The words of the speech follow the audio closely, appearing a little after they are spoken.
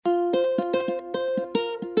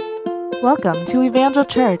Welcome to Evangel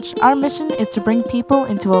Church. Our mission is to bring people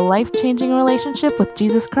into a life-changing relationship with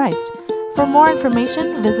Jesus Christ. For more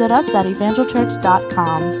information, visit us at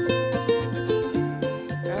evangelchurch.com.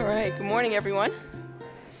 All right, good morning, everyone.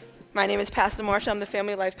 My name is Pastor Marsha. I'm the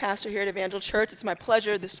family life pastor here at Evangel Church. It's my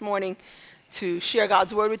pleasure this morning to share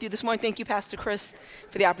God's word with you this morning. Thank you, Pastor Chris,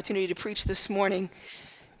 for the opportunity to preach this morning.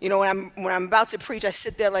 You know, when I'm about to preach, I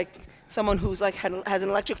sit there like someone who's has an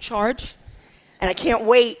electric charge, and I can't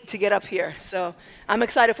wait to get up here. So I'm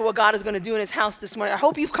excited for what God is going to do in his house this morning. I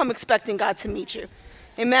hope you've come expecting God to meet you.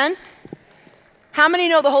 Amen? How many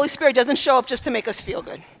know the Holy Spirit doesn't show up just to make us feel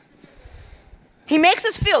good? He makes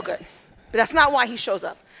us feel good, but that's not why he shows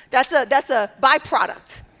up. That's a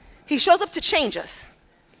byproduct. He shows up to change us.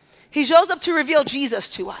 He shows up to reveal Jesus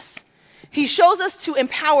to us. He shows us to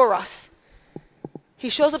empower us. He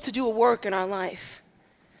shows up to do a work in our life,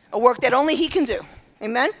 a work that only he can do.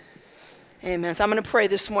 Amen? Amen. So I'm going to pray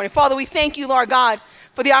this morning. Father, we thank you, Lord God,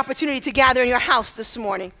 for the opportunity to gather in your house this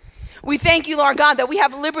morning. We thank you, Lord God, that we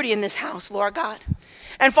have liberty in this house, Lord God.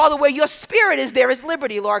 And Father, where your spirit is, there is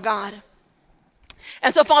liberty, Lord God.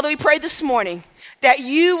 And so, Father, we pray this morning that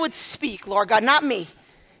you would speak, Lord God, not me.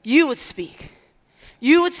 You would speak.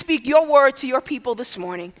 You would speak your word to your people this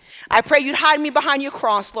morning. I pray you'd hide me behind your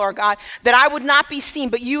cross, Lord God, that I would not be seen,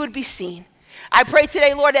 but you would be seen. I pray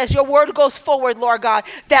today, Lord, as your word goes forward, Lord God,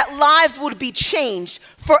 that lives would be changed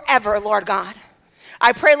forever, Lord God.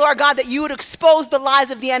 I pray, Lord God, that you would expose the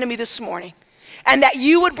lies of the enemy this morning and that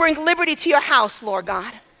you would bring liberty to your house, Lord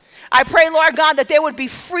God. I pray, Lord God, that there would be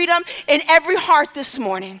freedom in every heart this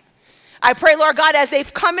morning. I pray, Lord God, as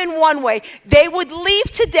they've come in one way, they would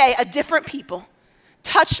leave today a different people,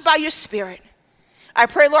 touched by your spirit. I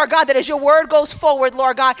pray, Lord God, that as your word goes forward,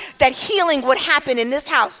 Lord God, that healing would happen in this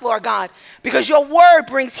house, Lord God, because your word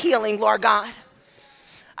brings healing, Lord God.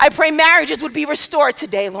 I pray marriages would be restored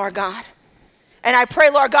today, Lord God. And I pray,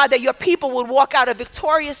 Lord God, that your people would walk out a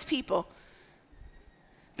victorious people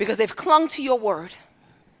because they've clung to your word,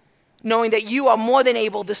 knowing that you are more than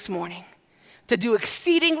able this morning to do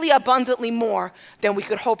exceedingly abundantly more than we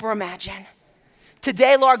could hope or imagine.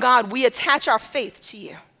 Today, Lord God, we attach our faith to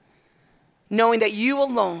you, knowing that you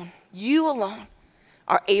alone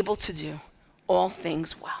are able to do all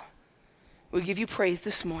things well. We give you praise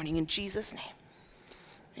this morning in Jesus' name.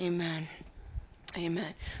 Amen.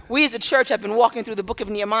 Amen. We as a church have been walking through the book of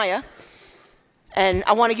Nehemiah, and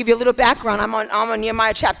I want to give you a little background. I'm on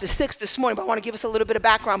Nehemiah chapter 6 this morning, but I want to give us a little bit of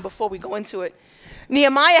background before we go into it.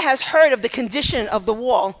 Nehemiah has heard of the condition of the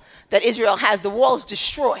wall that Israel has. The wall is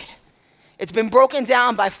destroyed. It's been broken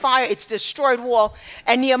down by fire. It's destroyed wall.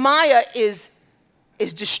 And Nehemiah is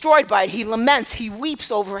destroyed by it. He laments. He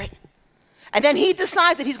weeps over it. And then he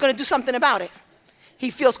decides that he's going to do something about it. He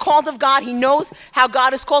feels called of God. He knows how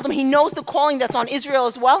God has called him. He knows the calling that's on Israel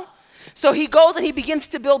as well. So he goes and he begins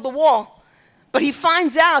to build the wall. But he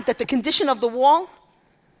finds out that the condition of the wall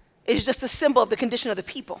is just a symbol of the condition of the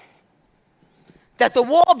people. That the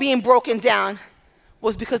wall being broken down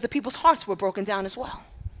was because the people's hearts were broken down as well.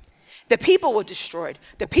 The people were destroyed.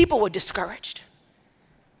 The people were discouraged.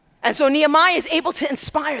 And so Nehemiah is able to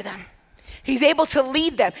inspire them. He's able to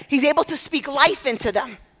lead them. He's able to speak life into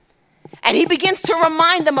them. And he begins to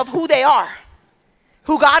remind them of who they are,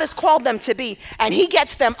 who God has called them to be. And he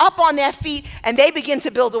gets them up on their feet and they begin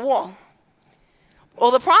to build a wall.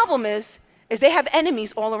 Well, the problem is they have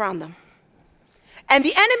enemies all around them. And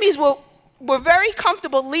the enemies were very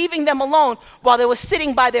comfortable leaving them alone while they were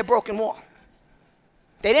sitting by their broken wall.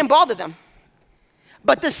 They didn't bother them.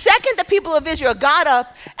 But the second the people of Israel got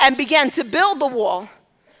up and began to build the wall,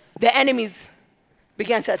 the enemies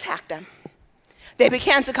began to attack them. They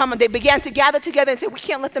began to come and they began to gather together and say, we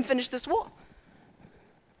can't let them finish this wall.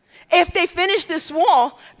 If they finish this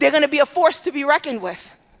wall, they're going to be a force to be reckoned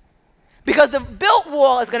with. Because the built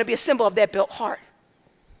wall is going to be a symbol of their built heart.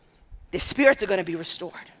 Their spirits are going to be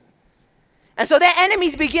restored. And so their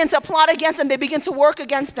enemies begin to plot against them. They begin to work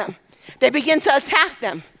against them. They begin to attack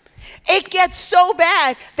them. It gets so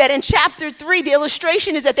bad that in chapter 3, the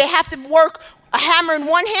illustration is that they have to work a hammer in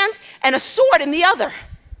one hand and a sword in the other.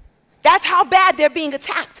 That's how bad they're being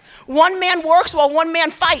attacked. One man works while one man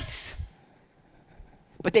fights.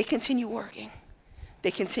 But they continue working.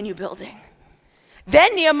 They continue building.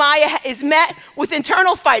 Then Nehemiah is met with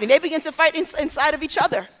internal fighting. They begin to fight inside of each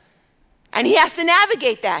other. And he has to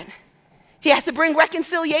navigate that. He has to bring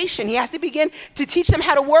reconciliation. He has to begin to teach them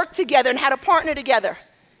how to work together and how to partner together.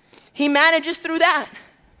 He manages through that.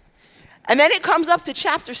 And then it comes up to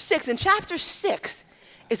chapter 6. And chapter 6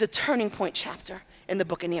 is a turning point chapter in the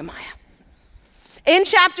book of Nehemiah. In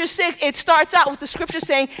chapter 6, it starts out with the scripture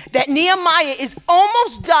saying that Nehemiah is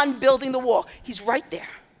almost done building the wall. He's right there.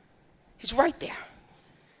 He's right there.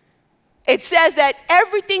 It says that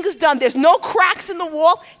everything is done. There's no cracks in the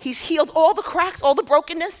wall. He's healed all the cracks, all the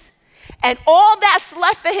brokenness. And all that's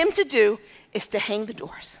left for him to do is to hang the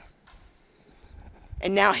doors.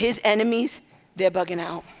 And now his enemies, they're bugging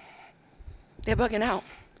out. They're bugging out.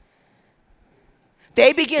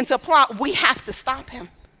 They begin to plot, we have to stop him.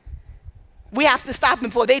 We have to stop him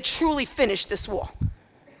before they truly finish this wall.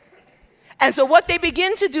 And so what they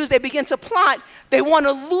begin to do is they begin to plot. They want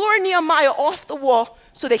to lure Nehemiah off the wall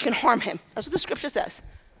so they can harm him. That's what the scripture says.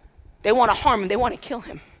 They want to harm him. They want to kill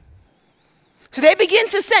him. So they begin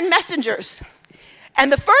to send messengers.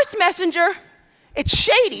 And the first messenger, it's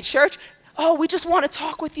shady, church. Oh, we just want to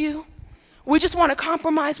talk with you. We just want to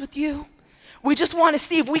compromise with you. We just want to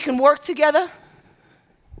see if we can work together.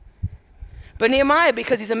 But Nehemiah,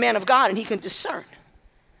 because he's a man of God and he can discern,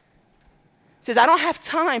 says, I don't have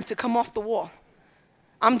time to come off the wall.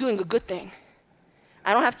 I'm doing a good thing.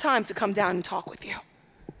 I don't have time to come down and talk with you.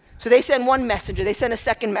 So they send one messenger. They send a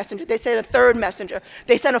second messenger. They send a third messenger.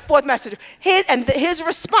 They send a fourth messenger. His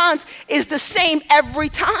response is the same every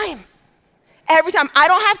time. Every time. I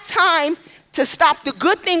don't have time to stop the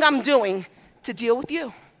good thing I'm doing to deal with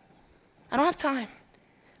you. I don't have time.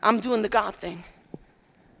 I'm doing the God thing.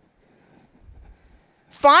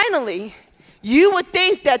 Finally, you would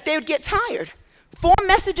think that they would get tired. 4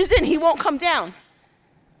 messages in, he won't come down.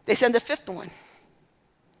 They send a 5th one.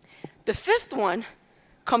 The 5th one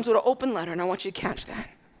comes with an open letter, and I want you to catch that.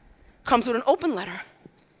 Comes with an open letter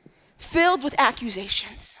filled with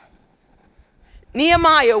accusations.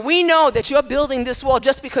 Nehemiah, we know that you're building this wall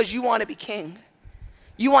just because you want to be king.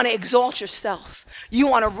 You want to exalt yourself. You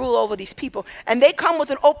want to rule over these people. And they come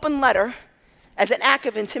with an open letter as an act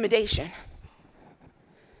of intimidation.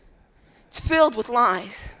 It's filled with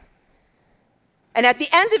lies. And at the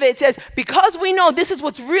end of it, it says, because we know this is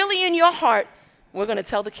what's really in your heart, we're going to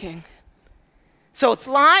tell the king. So it's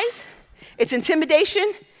lies, it's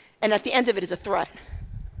intimidation, and at the end of it is a threat.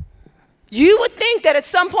 You would think that at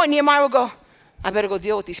some point Nehemiah will go, I better go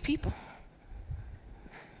deal with these people.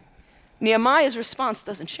 Nehemiah's response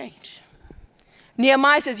doesn't change.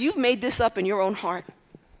 Nehemiah says, you've made this up in your own heart.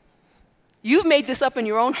 You've made this up in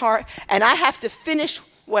your own heart, and I have to finish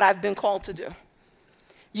what I've been called to do.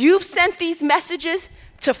 You've sent these messages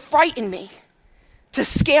to frighten me, to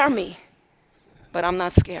scare me, but I'm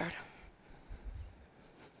not scared.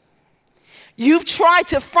 You've tried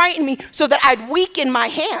to frighten me so that I'd weaken my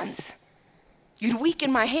hands. You'd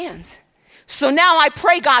weaken my hands. So now I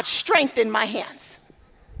pray God strengthen my hands.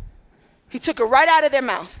 He took it right out of their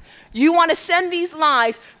mouth. You want to send these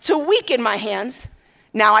lies to weaken my hands.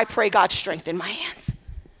 Now I pray God strengthen my hands.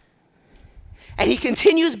 And he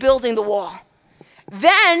continues building the wall.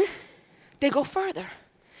 Then they go further.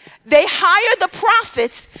 They hire the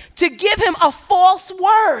prophets to give him a false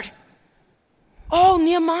word. Oh,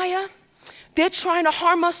 Nehemiah, they're trying to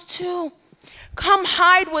harm us too. Come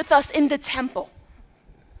hide with us in the temple.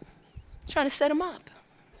 Trying to set him up.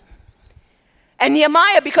 And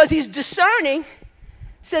Nehemiah, because he's discerning,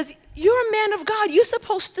 says, you're a man of God. You're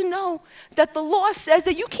supposed to know that the law says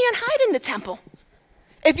that you can't hide in the temple.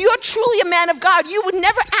 If you're truly a man of God, you would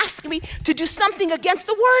never ask me to do something against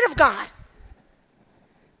the word of God.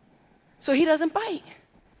 So he doesn't bite.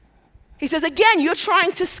 He says, again, you're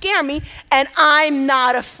trying to scare me, and I'm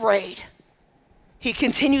not afraid. He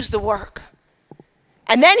continues the work.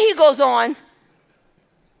 And then he goes on.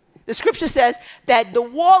 The scripture says that the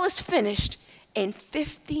wall is finished in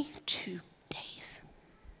 52 days.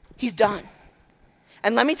 He's done.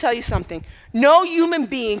 And let me tell you something. No human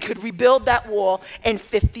being could rebuild that wall in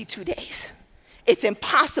 52 days. It's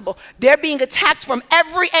impossible. They're being attacked from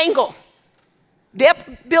every angle. They're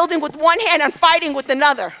building with one hand and fighting with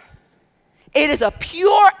another. It is a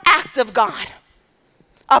pure act of God.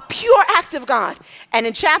 A pure act of God. And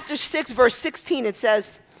in chapter 6, verse 16, it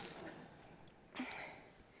says,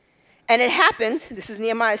 and it happened, this is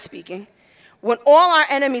Nehemiah speaking, when all our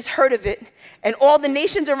enemies heard of it and all the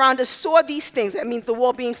nations around us saw these things, that means the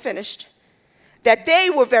wall being finished, that they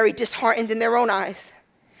were very disheartened in their own eyes,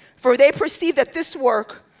 for they perceived that this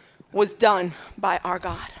work was done by our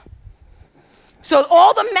God. So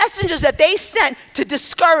all the messengers that they sent to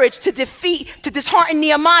discourage, to defeat, to dishearten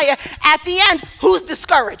Nehemiah, at the end, who's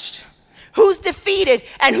discouraged? Who's defeated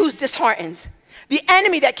and who's disheartened? The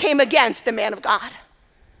enemy that came against the man of God.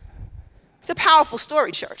 It's a powerful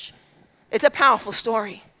story, church. It's a powerful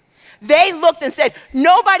story. They looked and said,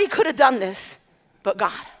 nobody could have done this but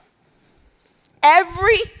God.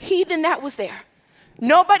 Every heathen that was there,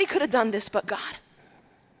 nobody could have done this but God.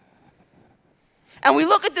 And we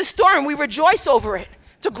look at this story and we rejoice over it.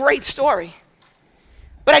 It's a great story.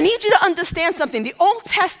 But I need you to understand something. The Old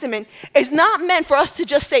Testament is not meant for us to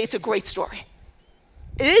just say it's a great story.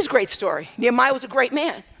 It is a great story. Nehemiah was a great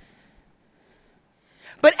man.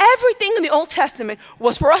 But everything in the Old Testament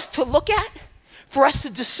was for us to look at, for us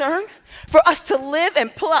to discern, for us to live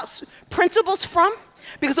and pull out principles from,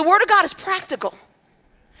 because the Word of God is practical.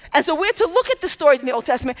 And so we're to look at the stories in the Old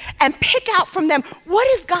Testament and pick out from them, what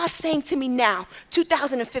is God saying to me now,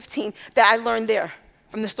 2015, that I learned there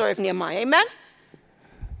from the story of Nehemiah? Amen?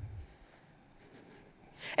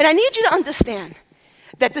 And I need you to understand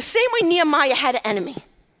that the same way Nehemiah had an enemy,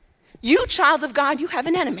 you, child of God, you have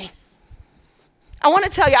an enemy. I want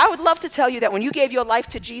to tell you, I would love to tell you that when you gave your life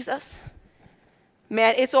to Jesus,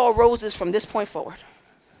 man, it's all roses from this point forward.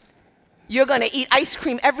 You're going to eat ice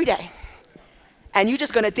cream every day, and you're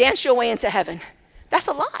just going to dance your way into heaven. That's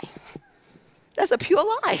a lie. That's a pure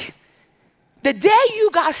lie. The day you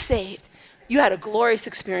got saved, you had a glorious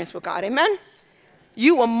experience with God. Amen?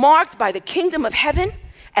 You were marked by the kingdom of heaven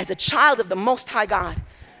as a child of the Most High God.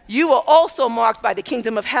 You were also marked by the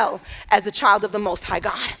kingdom of hell as the child of the Most High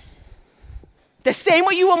God. The same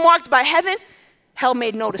way you were marked by heaven, hell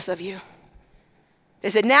made notice of you. They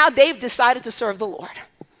said, now they've decided to serve the Lord.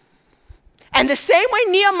 And the same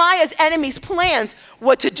way Nehemiah's enemies' plans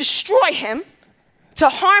were to destroy him, to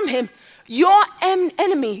harm him, your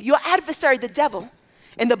enemy, your adversary, the devil,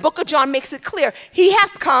 in the book of John makes it clear, he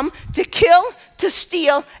has come to kill, to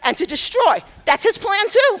steal, and to destroy. That's his plan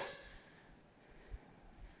too.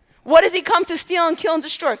 What does he come to steal and kill and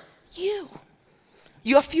destroy? You,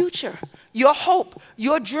 your future, your hope,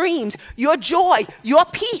 your dreams, your joy, your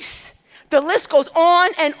peace. The list goes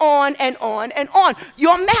on and on and on and on.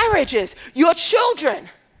 Your marriages, your children.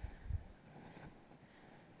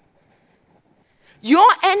 Your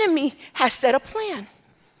enemy has set a plan,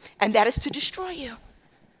 and that is to destroy you.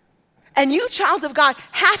 And you, child of God,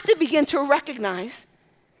 have to begin to recognize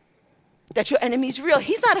that your enemy is real.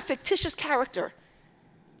 He's not a fictitious character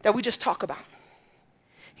that we just talk about.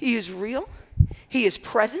 He is real. He is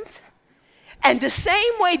present. And the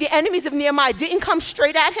same way the enemies of Nehemiah didn't come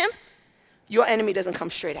straight at him, your enemy doesn't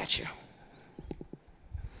come straight at you.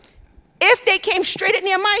 If they came straight at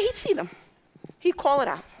Nehemiah, he'd see them. He'd call it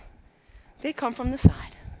out. They come from the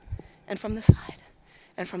side, and from the side,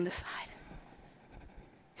 and from the side.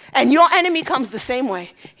 And your enemy comes the same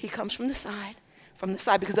way. He comes from the side,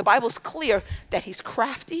 because the Bible's clear that he's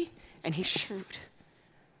crafty and he's shrewd.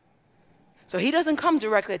 So he doesn't come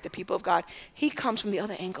directly at the people of God. He comes from the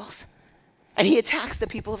other angles. And he attacks the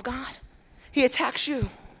people of God. He attacks you.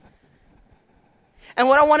 And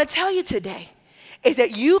what I want to tell you today is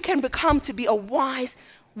that you can become to be a wise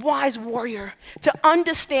warrior, to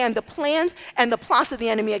understand the plans and the plots of the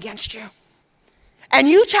enemy against you. And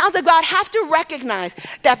you, child of God, have to recognize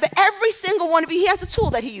that for every single one of you, he has a tool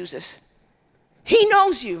that he uses. He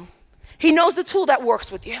knows you. He knows the tool that works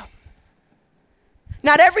with you.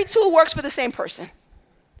 Not every tool works for the same person.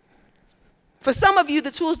 For some of you,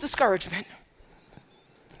 the tool is discouragement.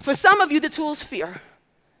 For some of you, the tool is fear.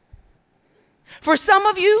 For some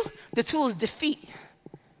of you, the tool is defeat.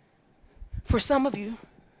 For some of you,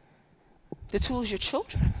 the tool is your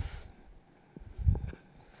children.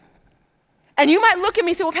 And you might look at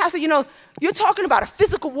me and say, well, Pastor, you're talking about a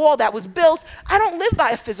physical wall that was built. I don't live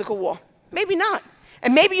by a physical wall. Maybe not.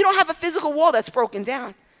 And maybe you don't have a physical wall that's broken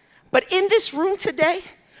down. But in this room today,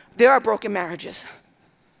 there are broken marriages.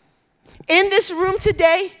 In this room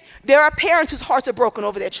today, there are parents whose hearts are broken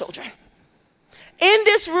over their children. In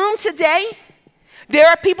this room today, there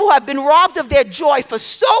are people who have been robbed of their joy for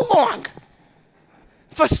so long.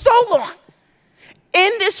 For so long.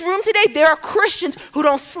 In this room today, there are Christians who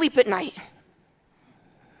don't sleep at night.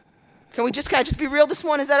 Can I just be real this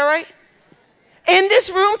morning? Is that all right? In this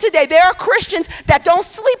room today, there are Christians that don't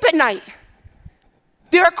sleep at night.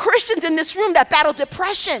 There are Christians in this room that battle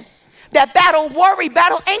depression, that battle worry,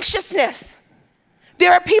 battle anxiousness.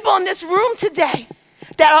 There are people in this room today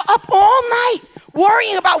that are up all night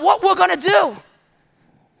worrying about what we're going to do.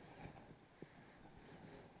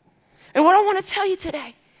 And what I want to tell you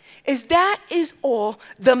today is that is all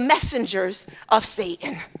the messengers of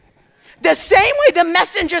Satan. The same way the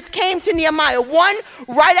messengers came to Nehemiah, one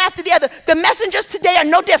right after the other, the messengers today are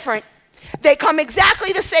no different. They come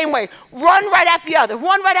exactly the same way, one right after the other,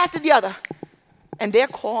 one right after the other. And they're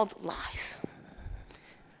called lies.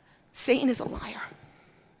 Satan is a liar.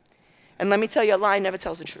 And let me tell you, a lie never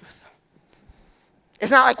tells the truth.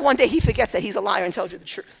 It's not like one day he forgets that he's a liar and tells you the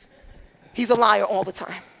truth. He's a liar all the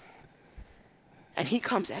time. And he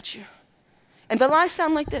comes at you. And the lies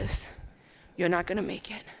sound like this. You're not going to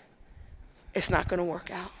make it. It's not going to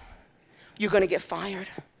work out. You're going to get fired.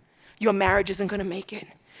 Your marriage isn't going to make it.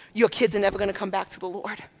 Your kids are never going to come back to the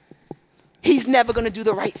Lord. He's never going to do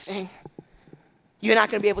the right thing. You're not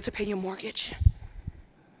going to be able to pay your mortgage.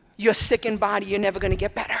 You're sick in body. You're never going to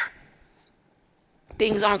get better.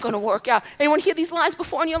 Things aren't going to work out. Anyone hear these lies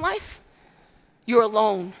before in your life? You're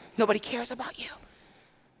alone. Nobody cares about you.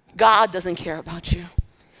 God doesn't care about you.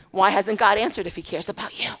 Why hasn't God answered if he cares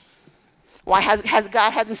about you? Why has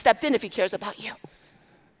God hasn't stepped in if he cares about you?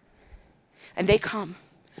 And they come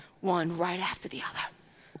one right after the other.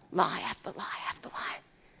 Lie after lie after lie.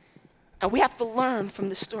 And we have to learn from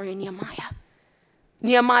the story of Nehemiah.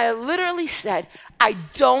 Nehemiah literally said, I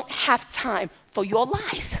don't have time for your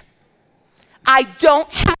lies. I don't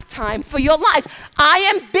have time for your lies. I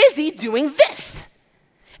am busy doing this.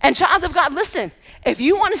 And child of God, listen, if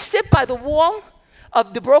you want to sit by the wall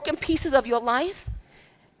of the broken pieces of your life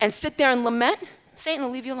and sit there and lament, Satan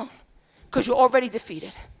will leave you alone because you're already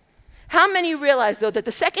defeated. How many realize, though, that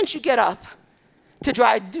the second you get up to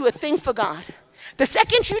try to do a thing for God, the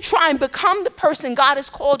second you try and become the person God has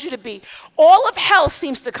called you to be, all of hell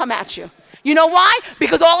seems to come at you. You know why?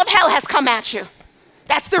 Because all of hell has come at you.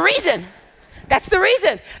 That's the reason. That's the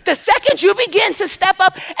reason. The second you begin to step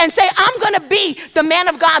up and say, I'm going to be the man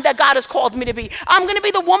of God that God has called me to be. I'm going to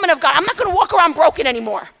be the woman of God. I'm not going to walk around broken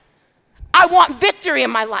anymore. I want victory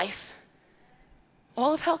in my life.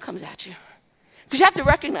 All of hell comes at you. Because you have to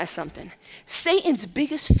recognize something. Satan's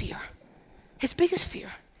biggest fear, his biggest fear,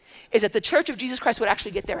 is that the church of Jesus Christ would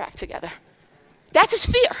actually get their act together. That's his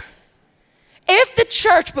fear. If the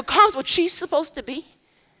church becomes what she's supposed to be,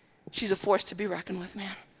 she's a force to be reckoned with,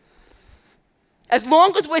 man. As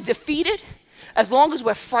long as we're defeated, as long as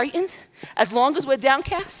we're frightened, as long as we're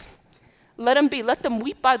downcast, let them be. Let them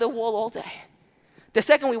weep by the wall all day. The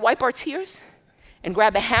second we wipe our tears and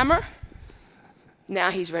grab a hammer,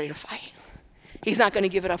 now he's ready to fight. He's not going to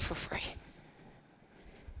give it up for free.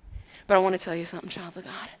 But I want to tell you something, child of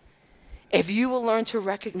God. If you will learn to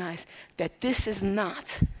recognize that this is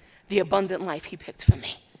not the abundant life he picked for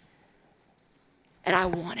me, and I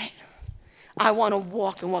want it. I want to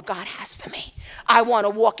walk in what God has for me. I want to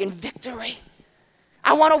walk in victory.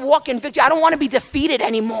 I want to walk in victory. I don't want to be defeated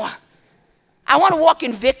anymore. I want to walk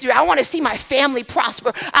in victory. I want to see my family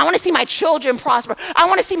prosper. I want to see my children prosper. I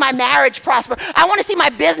want to see my marriage prosper. I want to see my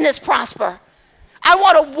business prosper. I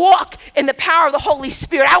want to walk in the power of the Holy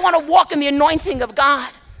Spirit. I want to walk in the anointing of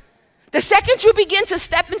God. The second you begin to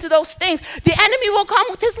step into those things, the enemy will come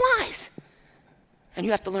with his lies. And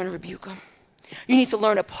you have to learn to rebuke them. You need to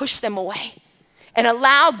learn to push them away and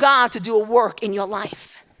allow God to do a work in your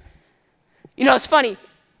life. You know, it's funny.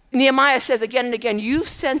 Nehemiah says again and again, you've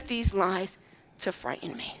sent these lies to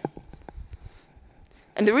frighten me.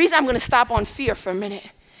 And the reason I'm going to stop on fear for a minute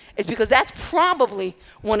is because that's probably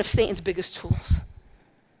one of Satan's biggest tools,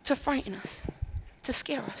 to frighten us, to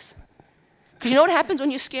scare us. Because you know what happens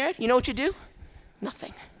when you're scared? You know what you do?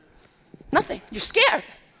 Nothing. Nothing. You're scared.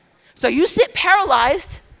 So you sit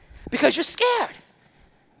paralyzed because you're scared.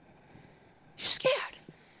 You're scared.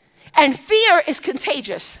 And fear is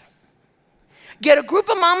contagious. Get a group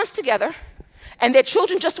of mamas together and their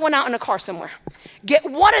children just went out in a car somewhere. Get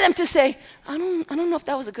one of them to say, I don't know if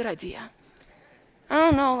that was a good idea.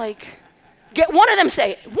 I don't know, get one of them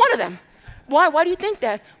say it, one of them. Why do you think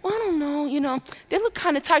that? Well, I don't know, they look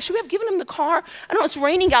kind of tired. Should we have given them the car? I know it's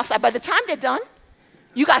raining outside. By the time they're done,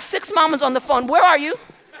 you got 6 mamas on the phone. Where are you?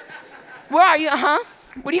 Where are you?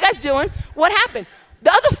 What are you guys doing? What happened?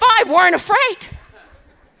 The other 5 weren't afraid.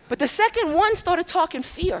 But the second one started talking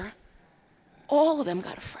fear, all of them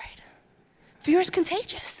got afraid. Fear is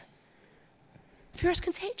contagious. Fear is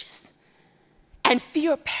contagious. And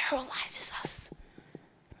fear paralyzes us.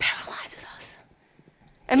 Paralyzes us.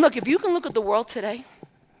 And look, if you can look at the world today,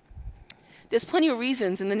 there's plenty of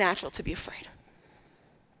reasons in the natural to be afraid.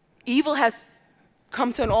 Evil has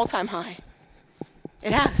come to an all-time high.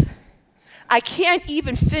 It has. I can't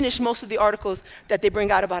even finish most of the articles that they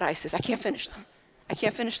bring out about ISIS. I can't finish them. I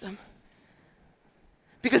can't finish them.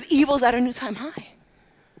 Because evil's at a new time high.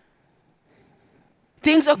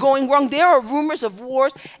 Things are going wrong. There are rumors of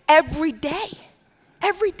wars every day.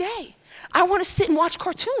 Every day. I want to sit and watch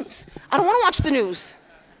cartoons. I don't want to watch the news.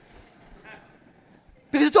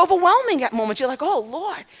 Because it's overwhelming at moments. You're like, oh,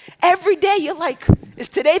 Lord. Every day you're like, is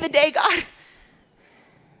today the day, God?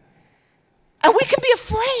 And we can be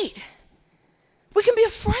afraid. We can be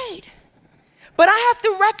afraid. But I have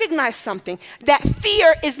to recognize something, that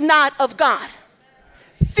fear is not of God.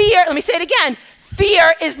 Fear, let me say it again,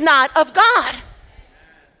 fear is not of God.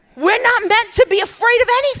 We're not meant to be afraid of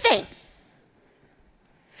anything.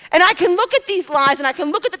 And I can look at these lies and I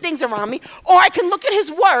can look at the things around me, or I can look at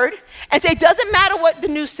his word and say, it doesn't matter what the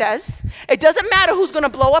news says. It doesn't matter who's going to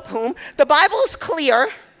blow up whom. The Bible is clear.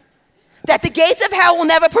 That the gates of hell will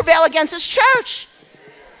never prevail against his church.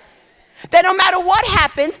 That no matter what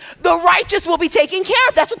happens, the righteous will be taken care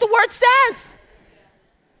of. That's what the word says.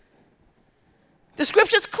 The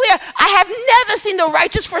scripture's clear. I have never seen the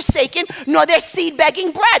righteous forsaken, nor their seed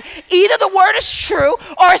begging bread. Either the word is true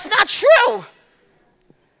or it's not true.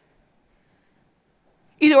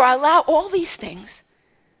 Either I allow all these things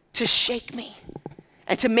to shake me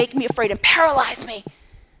and to make me afraid and paralyze me,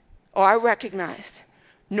 or I recognize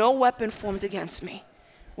no weapon formed against me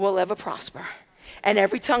will ever prosper, and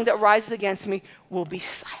every tongue that rises against me will be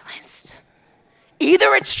silenced.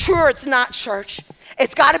 Either it's true or it's not, church.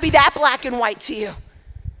 It's got to be that black and white to you.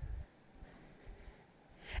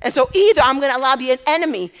 And so either I'm going to allow the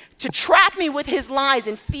enemy to trap me with his lies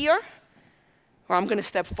and fear, or I'm going to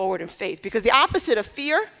step forward in faith. Because the opposite of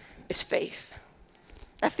fear is faith.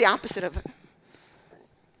 That's the opposite of it.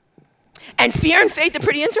 And fear and faith are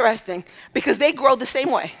pretty interesting because they grow the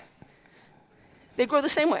same way. They grow the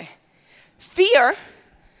same way. Fear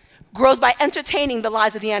grows by entertaining the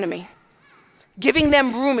lies of the enemy, giving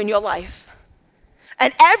them room in your life.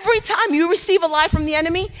 And every time you receive a lie from the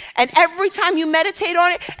enemy, and every time you meditate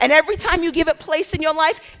on it, and every time you give it place in your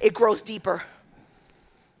life, it grows deeper.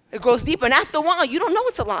 It grows deeper. And after a while, you don't know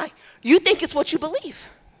it's a lie. You think it's what you believe.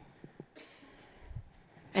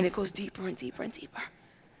 And it goes deeper and deeper and deeper.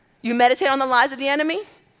 You meditate on the lies of the enemy,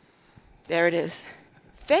 there it is.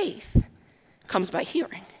 Faith comes by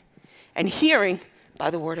hearing, and hearing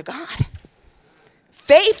by the word of God.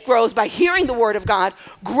 Faith grows by hearing the word of God,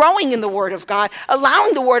 growing in the word of God,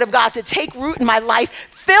 allowing the word of God to take root in my life,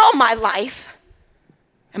 fill my life,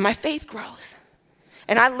 and my faith grows.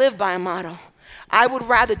 And I live by a motto. I would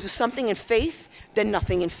rather do something in faith than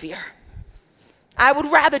nothing in fear. I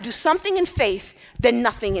would rather do something in faith than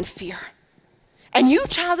nothing in fear. And you,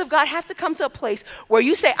 child of God, have to come to a place where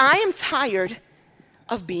you say, I am tired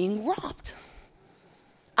of being robbed.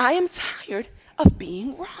 I am tired of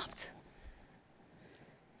being robbed.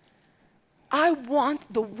 I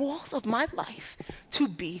want the walls of my life to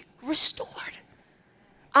be restored.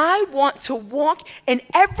 I want to walk in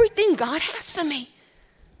everything God has for me.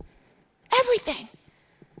 Everything.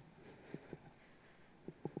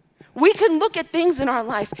 We can look at things in our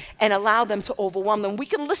life and allow them to overwhelm them. We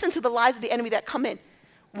can listen to the lies of the enemy that come in,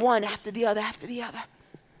 one after the other after the other.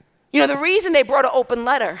 You know, the reason they brought an open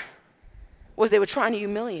letter was they were trying to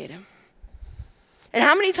humiliate him. And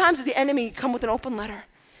how many times does the enemy come with an open letter,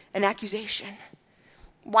 an accusation?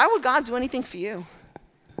 Why would God do anything for you?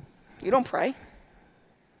 You don't pray.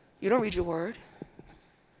 You don't read your word.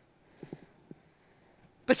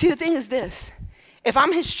 But see, the thing is this. If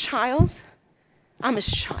I'm his child, I'm his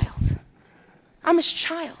child. I'm his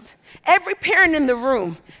child. Every parent in the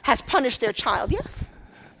room has punished their child, yes?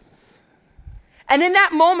 And in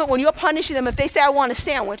that moment when you're punishing them, if they say, I want a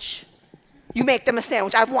sandwich, you make them a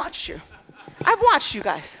sandwich. I've watched you. I've watched you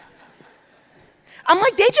guys. I'm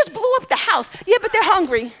like, they just blew up the house. Yeah, but they're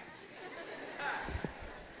hungry.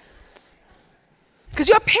 Because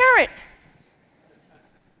you're a parent.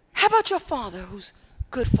 How about your father who's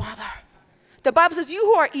good father? The Bible says, you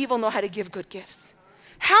who are evil know how to give good gifts.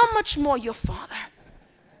 How much more your Father?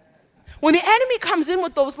 When the enemy comes in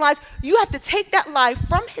with those lies, you have to take that lie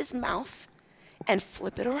from his mouth and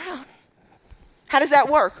flip it around. How does that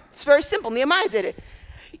work? It's very simple. Nehemiah did it.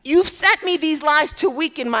 You've sent me these lies to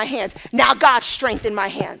weaken my hands. Now God strengthen my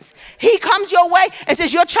hands. He comes your way and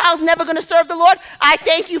says, your child's never going to serve the Lord. I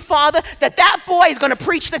thank you, Father, that boy is going to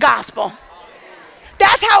preach the gospel.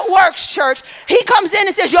 That's how it works, church. He comes in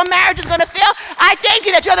and says, your marriage is going to fail. I thank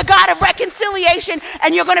you that you're the God of reconciliation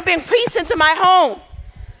and you're going to bring peace into my home.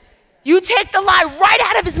 You take the lie right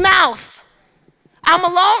out of his mouth. I'm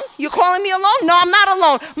alone? You're calling me alone? No, I'm not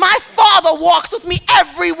alone. My Father walks with me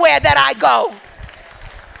everywhere that I go.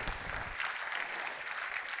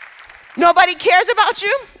 Nobody cares about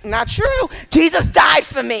you? Not true. Jesus died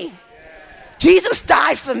for me. Jesus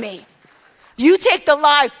died for me. You take the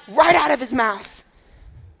lie right out of his mouth.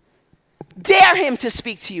 Dare him to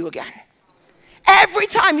speak to you again. Every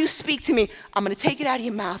time you speak to me, I'm going to take it out of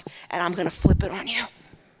your mouth and I'm going to flip it on you.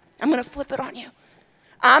 I'm going to flip it on you.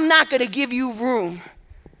 I'm not going to give you room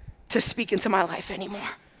to speak into my life anymore.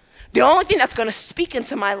 The only thing that's going to speak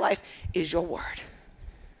into my life is your word.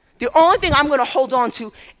 The only thing I'm going to hold on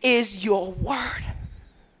to is your word.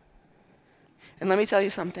 And let me tell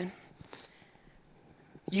you something.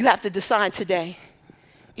 You have to decide today,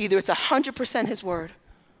 either it's 100% his word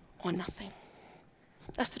or nothing.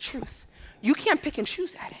 That's the truth. You can't pick and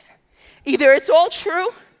choose at it. Either it's all true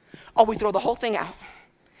or we throw the whole thing out.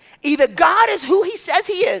 Either God is who he says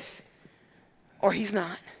he is or he's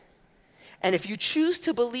not. And if you choose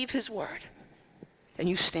to believe his word, then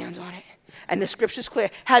you stand on it. And the scripture's clear.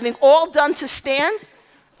 Having all done to stand,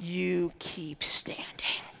 you keep standing.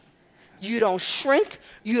 You don't shrink.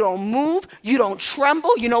 You don't move. You don't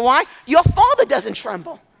tremble. You know why? Your Father doesn't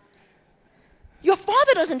tremble. Your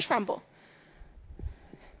Father doesn't tremble.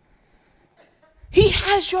 He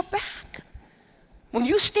has your back. When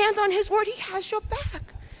you stand on his word, he has your back.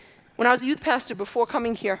 When I was a youth pastor before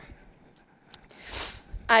coming here,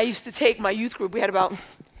 I used to take my youth group. We had about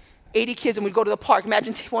 80 kids, and we'd go to the park.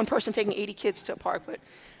 Imagine one person taking 80 kids to a park, but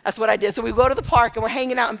that's what I did. So we go to the park, and we're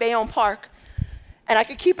hanging out in Bayonne Park, and I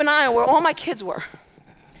could keep an eye on where all my kids were.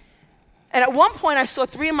 And at one point, I saw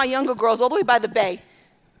 3 of my younger girls all the way by the bay,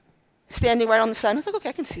 standing right on the side. I was like, okay,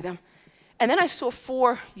 I can see them. And then I saw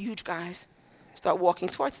 4 huge guys start walking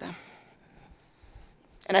towards them.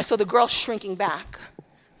 And I saw the girls shrinking back.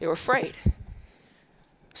 They were afraid.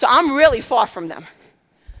 So I'm really far from them.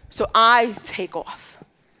 So I take off.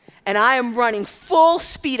 And I am running full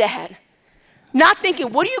speed ahead, not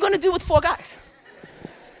thinking, what are you going to do with 4 guys?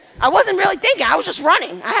 I wasn't really thinking. I was just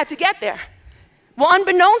running. I had to get there. Well,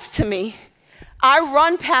 unbeknownst to me, I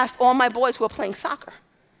run past all my boys who are playing soccer.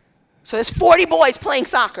 So there's 40 boys playing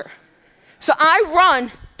soccer. So I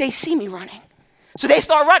run. They see me running. So they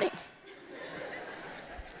start running.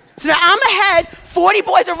 So now I'm ahead. 40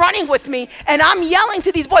 boys are running with me, and I'm yelling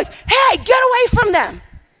to these boys, hey, get away from them.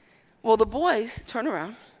 Well, the boys turn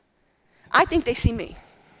around. I think they see me.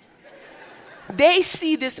 They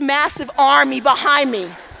see this massive army behind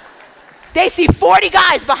me. They see 40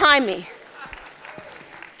 guys behind me.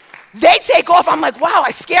 They take off. I'm like, wow,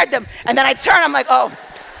 I scared them. And then I turn. I'm like, oh,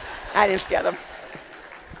 I didn't scare them.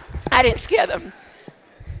 I didn't scare them.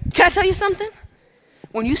 Can I tell you something?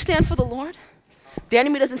 When you stand for the Lord, the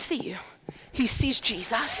enemy doesn't see you. He sees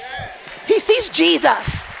Jesus. He sees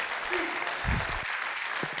Jesus.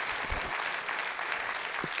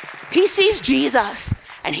 He sees Jesus,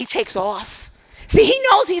 and he takes off. See, he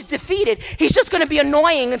knows he's defeated. He's just going to be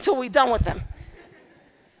annoying until we're done with him.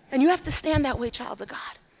 And you have to stand that way, child of God.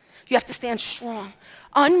 You have to stand strong,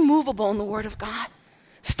 unmovable in the word of God.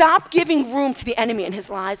 Stop giving room to the enemy and his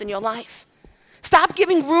lies in your life. Stop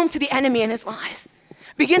giving room to the enemy and his lies.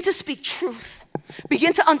 Begin to speak truth.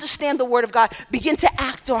 Begin to understand the word of God. Begin to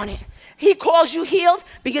act on it. He calls you healed.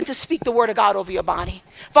 Begin to speak the word of God over your body.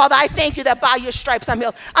 Father, I thank you that by your stripes I'm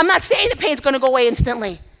healed. I'm not saying the pain's going to go away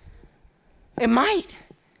instantly. It might.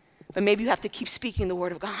 But maybe you have to keep speaking the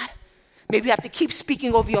word of God. Maybe you have to keep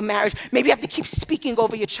speaking over your marriage. Maybe you have to keep speaking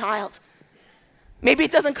over your child. Maybe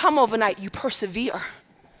it doesn't come overnight. You persevere.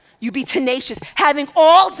 You be tenacious. Having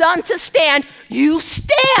all done to stand, you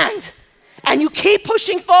stand. And you keep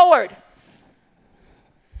pushing forward.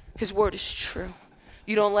 His word is true.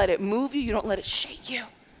 You don't let it move you. You don't let it shake you.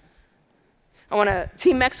 I want to,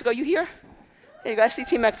 Team Mexico, you here? Hey, you guys see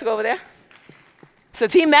Team Mexico over there? So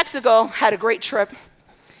Team Mexico had a great trip.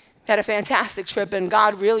 Had a fantastic trip, and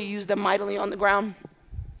God really used them mightily on the ground.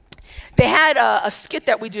 They had a skit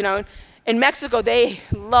that we do now. In Mexico, they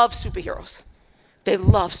love superheroes. They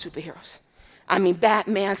love superheroes. I mean,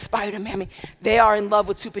 Batman, Spider-Man, they are in love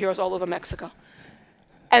with superheroes all over Mexico.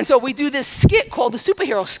 And so we do this skit called the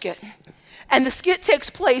superhero skit. And the skit takes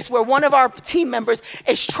place where one of our team members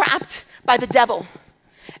is trapped by the devil.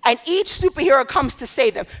 And each superhero comes to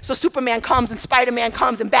save them. So Superman comes, and Spider-Man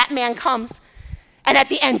comes, and Batman comes. And at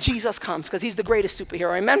the end, Jesus comes, because he's the greatest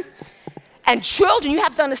superhero, amen? And children, you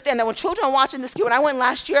have to understand that when children are watching this skit, when I went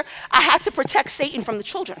last year, I had to protect Satan from the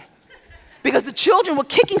children. Because the children were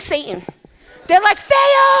kicking Satan. They're like,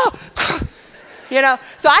 Theo! You know,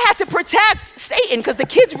 so I had to protect Satan because the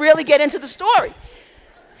kids really get into the story.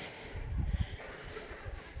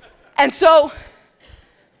 And so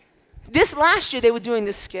this last year they were doing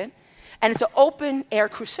this skit, and it's an open air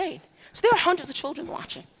crusade. So there were hundreds of children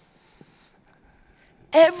watching.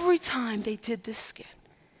 Every time they did this skit,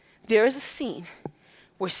 there is a scene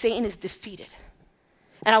where Satan is defeated.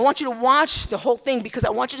 And I want you to watch the whole thing because I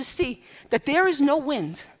want you to see that there is no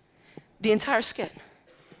wind the entire skit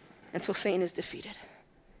until Satan is defeated.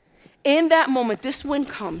 In that moment, this wind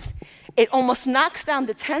comes. It almost knocks down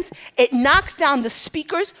the tents. It knocks down the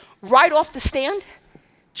speakers right off the stand.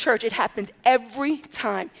 Church, it happened every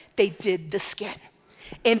time they did the skit.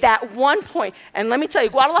 In that one point, and let me tell you,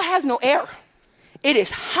 Guadalajara has no air. It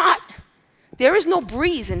is hot. There is no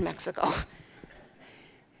breeze in Mexico.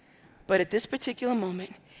 But at this particular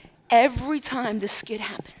moment, every time the skit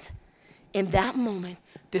happens, in that moment,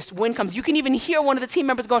 this wind comes. You can even hear one of the team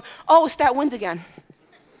members going, oh, it's that wind again.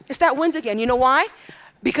 It's that wind again. You know why?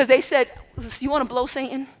 Because they said, you want to blow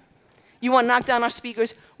Satan? You want to knock down our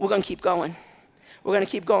speakers? We're going to keep going. We're going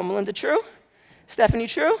to keep going. Melinda, true? Stephanie,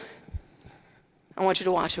 true? I want you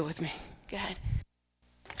to watch it with me. Go ahead.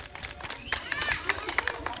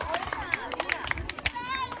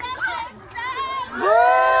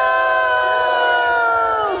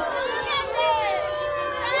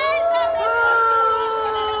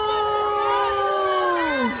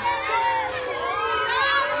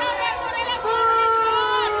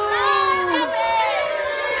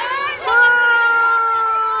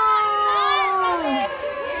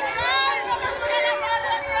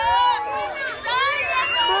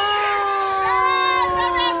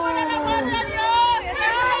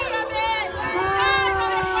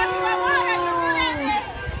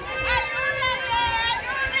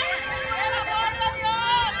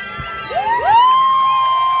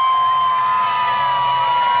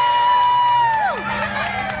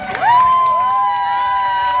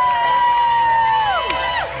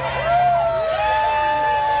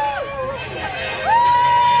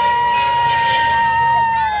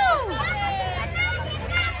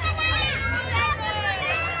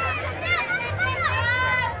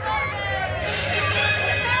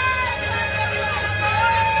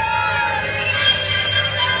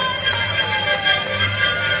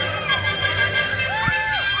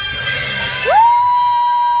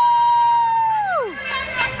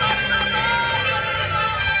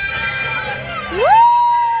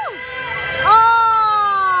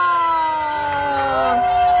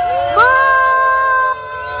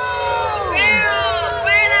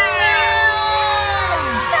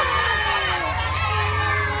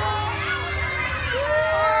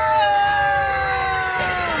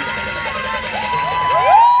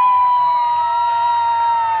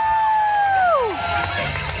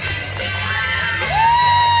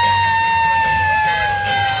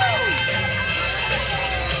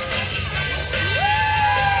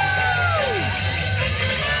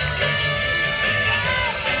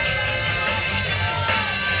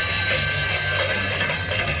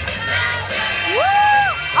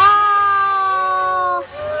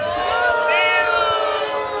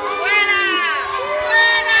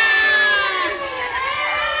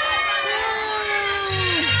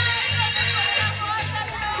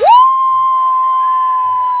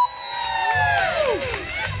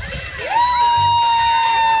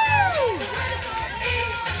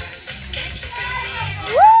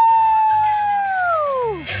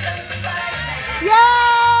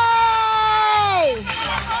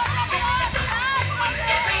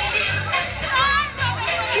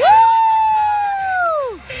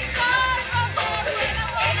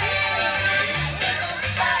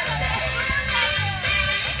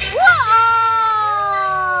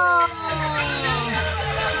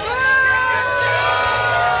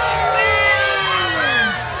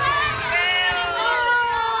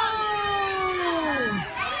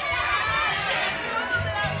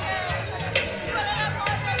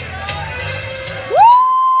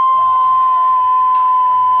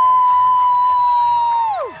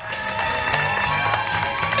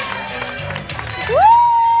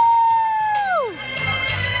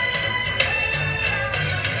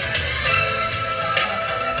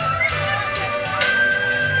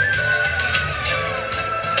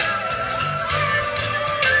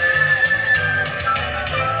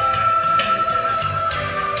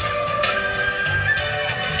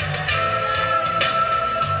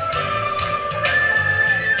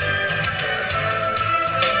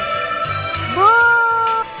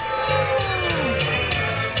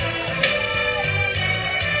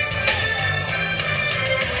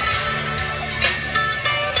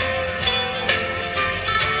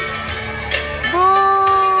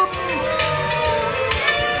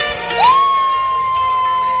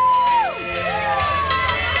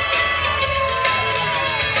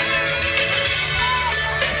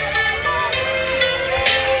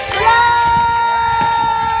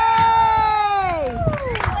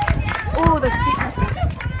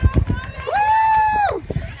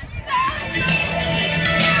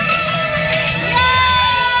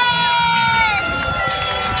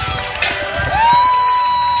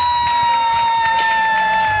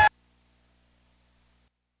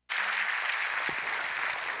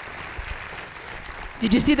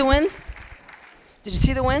 Did you see the winds? Did you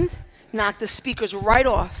see the winds? Knocked the speakers right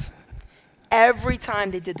off every time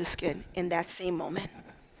they did the skit in that same moment.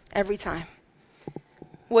 Every time.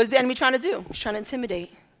 What is the enemy trying to do? He's trying to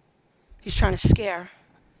intimidate. He's trying to scare.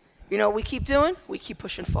 You know what we keep doing? We keep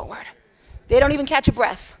pushing forward. They don't even catch a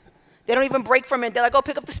breath. They don't even break from it. They're like, oh,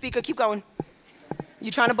 pick up the speaker, keep going. You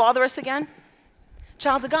trying to bother us again?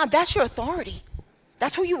 Child of God, that's your authority.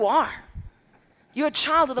 That's who you are. You're a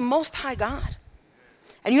child of the Most High God.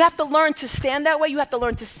 And you have to learn to stand that way. You have to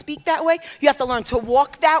learn to speak that way. You have to learn to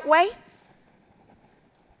walk that way.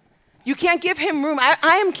 You can't give him room.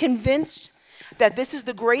 I am convinced that this is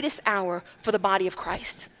the greatest hour for the body of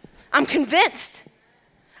Christ. I'm convinced.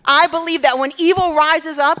 I believe that when evil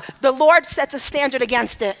rises up, the Lord sets a standard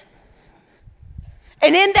against it.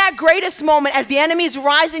 And in that greatest moment, as the enemy is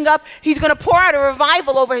rising up, he's going to pour out a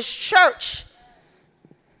revival over his church.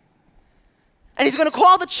 And he's going to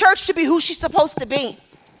call the church to be who she's supposed to be.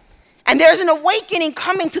 And there's an awakening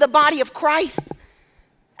coming to the body of Christ.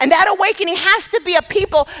 And that awakening has to be a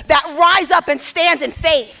people that rise up and stand in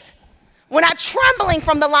faith. We're not trembling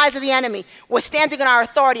from the lies of the enemy. We're standing in our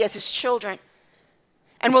authority as his children.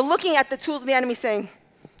 And we're looking at the tools of the enemy saying,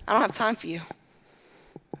 I don't have time for you.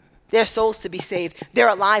 There are souls to be saved. There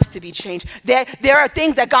are lives to be changed. There are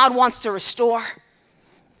things that God wants to restore.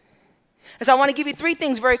 And so I want to give you 3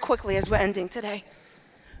 things very quickly as we're ending today.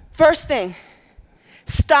 First thing,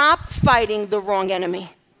 stop fighting the wrong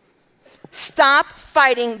enemy. Stop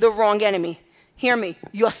fighting the wrong enemy. Hear me.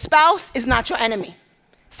 Your spouse is not your enemy.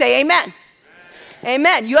 Say amen.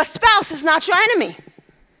 Amen. Your spouse is not your enemy.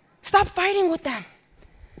 Stop fighting with them.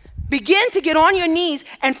 Begin to get on your knees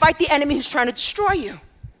and fight the enemy who's trying to destroy you.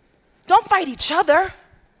 Don't fight each other.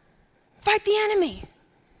 Fight the enemy.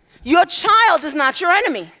 Your child is not your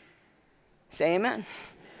enemy. Say amen.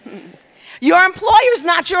 Your employer is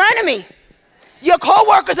not your enemy. Your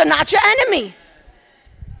co-workers are not your enemy.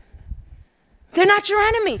 They're not your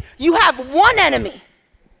enemy. You have one enemy.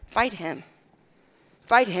 Fight him.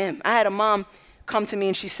 Fight him. I had a mom come to me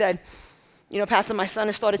and she said, you know, Pastor, my son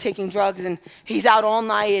has started taking drugs and he's out all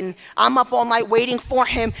night and I'm up all night waiting for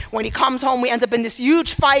him. When he comes home, we end up in this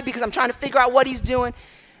huge fight because I'm trying to figure out what he's doing.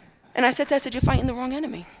 And I said to her, you're fighting the wrong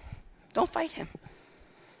enemy. Don't fight him.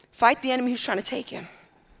 Fight the enemy who's trying to take him.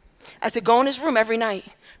 I said, go in his room every night.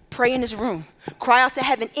 Pray in his room. Cry out to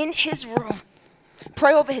heaven in his room.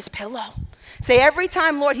 Pray over his pillow. Say every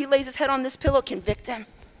time, Lord, he lays his head on this pillow, convict him.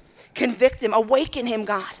 Convict him. Awaken him,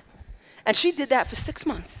 God. And she did that for 6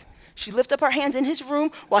 months. She lifted up her hands in his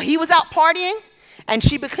room while he was out partying, and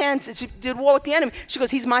she did war with the enemy. She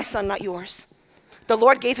goes, he's my son, not yours. The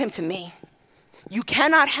Lord gave him to me. You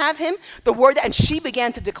cannot have him. And she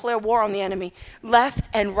began to declare war on the enemy, left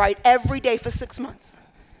and right, every day for 6 months.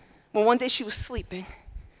 Well, one day she was sleeping,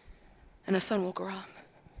 and her son woke her up.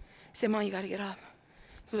 He said, Mom, you got to get up.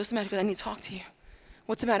 He goes, what's the matter? Because I need to talk to you.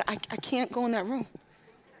 What's the matter? I can't go in that room.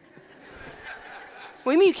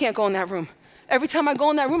 What do you mean you can't go in that room? Every time I go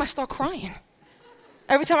in that room, I start crying.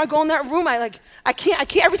 Every time I go in that room, I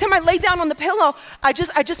can't. Every time I lay down on the pillow, I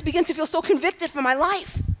just begin to feel so convicted for my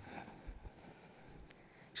life.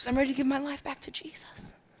 She says, I'm ready to give my life back to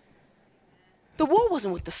Jesus. The war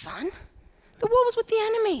wasn't with the son. The war was with the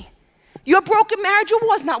enemy. Your broken marriage, your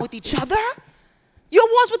war's not with each other. Your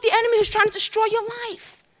war's with the enemy who's trying to destroy your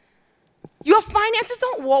life. Your finances,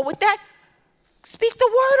 don't war with that. Speak the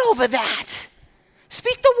word over that.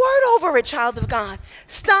 Speak the word over it, child of God.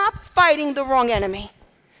 Stop fighting the wrong enemy.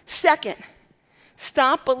 Second,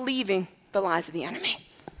 stop believing the lies of the enemy.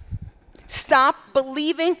 Stop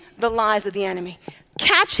believing the lies of the enemy.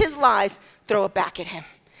 Catch his lies, throw it back at him.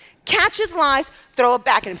 Catch his lies, throw it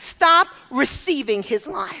back at him. Stop receiving his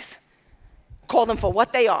lies. Call them for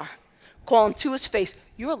what they are. Call him to his face.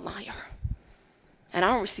 You're a liar. And I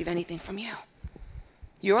don't receive anything from you.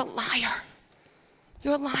 You're a liar.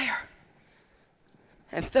 You're a liar.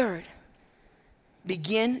 And third,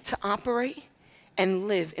 begin to operate and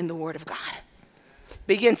live in the Word of God.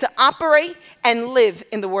 Begin to operate and live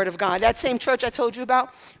in the Word of God. That same church I told you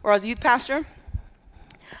about, where I was a youth pastor,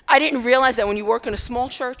 I didn't realize that when you work in a small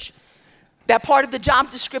church, that part of the job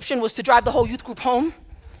description was to drive the whole youth group home.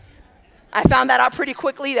 I found that out pretty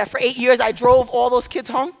quickly, that for 8 years I drove all those kids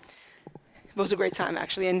home. It was a great time,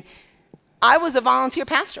 actually. And I was a volunteer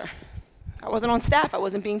pastor. I wasn't on staff. I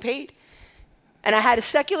wasn't being paid. And I had a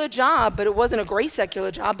secular job, but it wasn't a great secular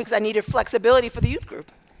job because I needed flexibility for the youth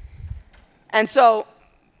group. And so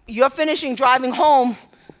you're finishing driving home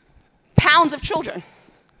pounds of children,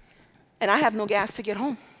 and I have no gas to get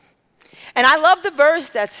home. And I love the verse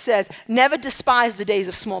that says, never despise the days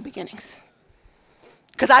of small beginnings.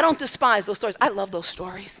 Because I don't despise those stories. I love those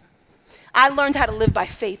stories. I learned how to live by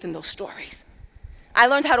faith in those stories. I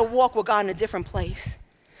learned how to walk with God in a different place.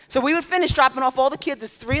 So we would finish dropping off all the kids.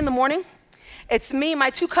 It's 3 a.m. It's me, my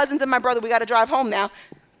 2 cousins, and my brother. We got to drive home now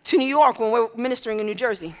to New York when we're ministering in New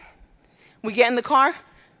Jersey. We get in the car.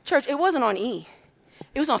 Church, it wasn't on E.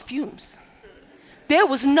 It was on fumes. There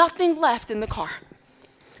was nothing left in the car.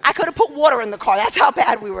 I could have put water in the car. That's how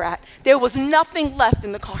bad we were at. There was nothing left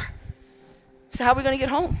in the car. So how are we going to get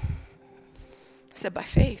home? I said, by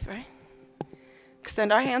faith, right?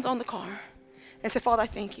 Extend our hands on the car and say, Father, I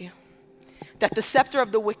thank you that the scepter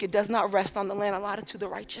of the wicked does not rest on the land allotted to the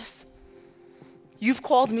righteous. You've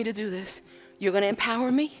called me to do this. You're going to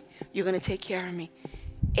empower me. You're going to take care of me.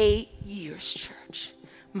 8 years, church.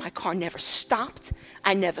 My car never stopped.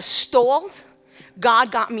 I never stalled.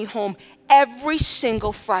 God got me home every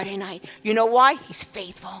single Friday night. You know why? He's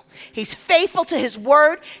faithful. He's faithful to his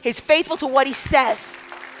word. He's faithful to what he says.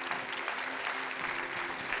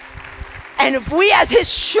 And if we as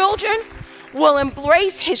his children will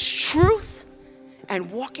embrace his truth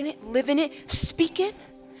and walk in it, live in it, speak it,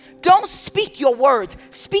 don't speak your words,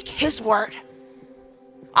 speak his word.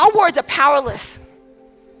 Our words are powerless.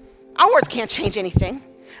 Our words can't change anything.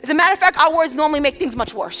 As a matter of fact, our words normally make things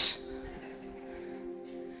much worse.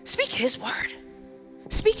 Speak his word.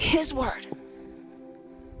 Speak his word.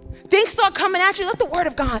 Things start coming at you, let the word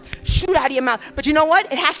of God shoot out of your mouth. But you know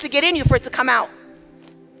what? It has to get in you for it to come out.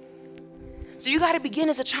 So you got to begin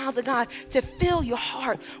as a child of God to fill your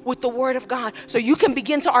heart with the word of God so you can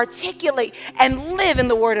begin to articulate and live in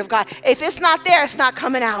the word of God. If it's not there, it's not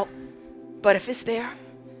coming out. But if it's there,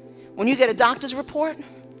 when you get a doctor's report,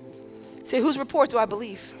 say, whose report do I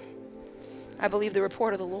believe? I believe the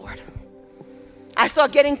report of the Lord. I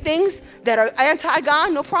start getting things that are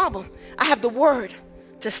anti-God, no problem. I have the word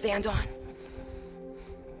to stand on.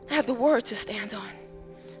 I have the word to stand on.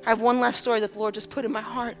 I have one last story that the Lord just put in my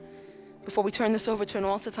heart before we turn this over to an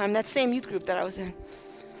altar time. That same youth group that I was in,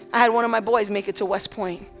 I had one of my boys make it to West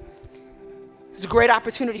Point. It was a great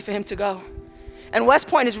opportunity for him to go. And West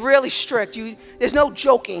Point is really strict. There's no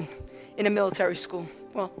joking in a military school.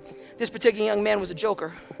 Well, this particular young man was a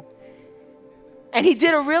joker. And he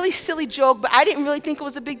did a really silly joke, but I didn't really think it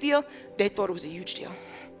was a big deal. They thought it was a huge deal.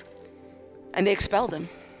 And they expelled him.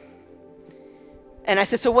 And I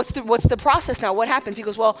said, so what's the process now? What happens? He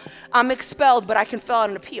goes, well, I'm expelled, but I can fill out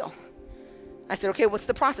an appeal. I said, okay, what's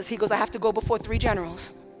the process? He goes, I have to go before 3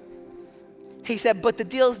 generals. He said, but the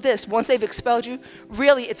deal is this. Once they've expelled you,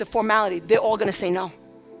 really it's a formality. They're all going to say no.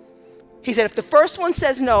 He said, if the first one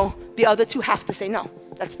says no, the other 2 have to say no.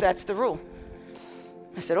 That's the rule.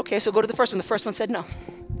 I said, okay, so go to the first one. The first one said no.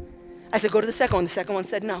 I said, go to the second one. The second one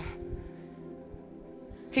said no.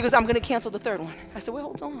 He goes, I'm going to cancel the third one. I said, wait,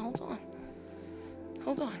 hold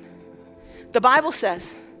on. The Bible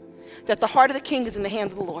says that the heart of the king is in the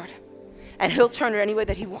hand of the Lord, and he'll turn it any way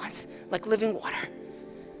that he wants, like living water.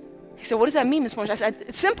 He said, what does that mean, Ms. Morris? I said,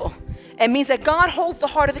 it's simple. It means that God holds the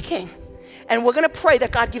heart of the king, and we're going to pray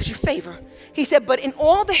that God gives you favor. He said, but in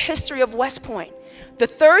all the history of West Point, the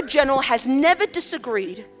 3rd general has never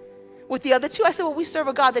disagreed with the other 2. I said, well, we serve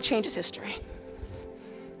a God that changes history,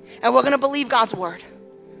 and we're going to believe God's word.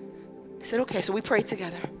 He said, okay, so we prayed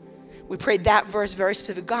together. We prayed that verse very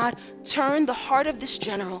specific. God, turn the heart of this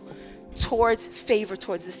general towards favor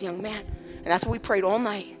towards this young man. And that's what we prayed all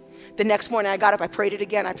night. The next morning I got up, I prayed it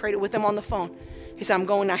again. I prayed it with him on the phone. He said, I'm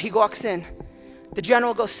going now. He walks in. The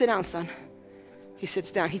general goes, sit down, son. He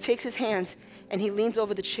sits down. He takes his hands and he leans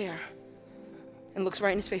over the chair and looks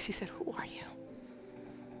right in his face. He said, who are you?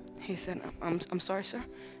 He said, I'm sorry, sir.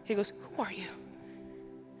 He goes, who are you?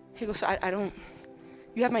 He goes, I don't,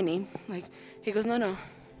 you have my name? He goes, no.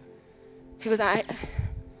 He goes,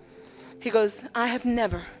 I have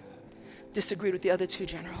never disagreed with the other 2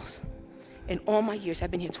 generals. In all my years, I've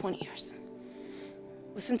been here 20 years.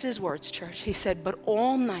 Listen to his words, church. He said, but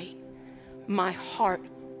all night, my heart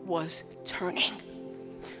was turning.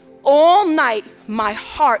 All night, my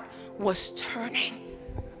heart was turning.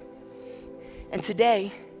 And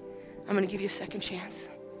today, I'm going to give you a second chance.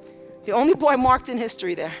 The only boy marked in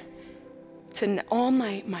history there. All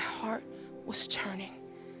night, my heart was turning.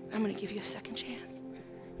 I'm going to give you a second chance.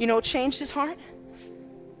 You know what changed his heart?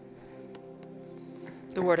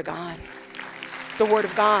 The word of God. The word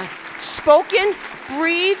of God. Spoken,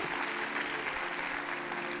 breathed.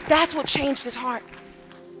 That's what changed his heart.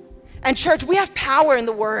 And church, we have power in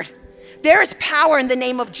the word. There is power in the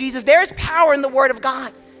name of Jesus. There is power in the word of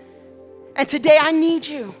God. And today I need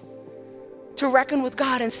you to reckon with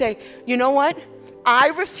God and say, you know what? I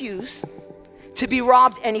refuse to be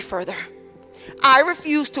robbed any further. I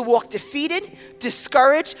refuse to walk defeated,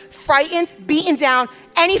 discouraged, frightened, beaten down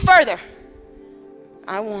any further.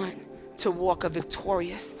 I want to walk a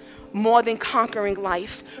victorious, more than conquering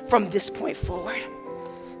life from this point forward.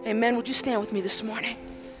 Amen. Would you stand with me this morning?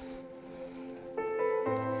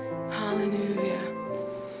 Hallelujah.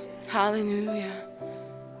 Hallelujah.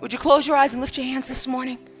 Would you close your eyes and lift your hands this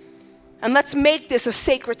morning? And let's make this a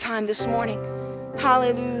sacred time this morning.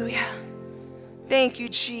 Hallelujah. Thank you,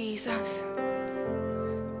 Jesus.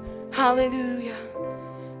 Hallelujah.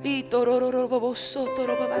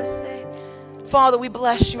 Father, we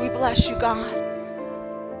bless you. We bless you, God.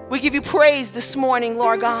 We give you praise this morning,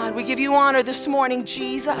 Lord God. We give you honor this morning,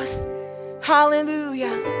 Jesus.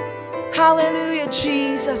 Hallelujah. Hallelujah,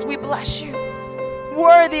 Jesus. We bless you.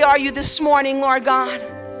 Worthy are you this morning, Lord God.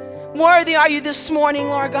 Worthy are you this morning,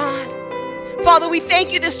 Lord God. Father, we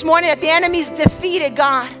thank you this morning that the enemy's defeated,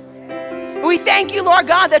 God. We thank you, Lord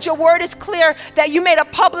God, that your word is clear, that you made a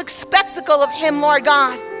public spectacle of him, Lord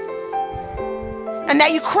God. And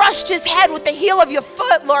that you crushed his head with the heel of your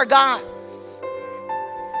foot, Lord God.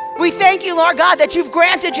 We thank you, Lord God, that you've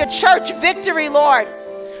granted your church victory, Lord.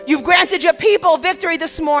 You've granted your people victory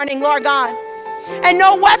this morning, Lord God. And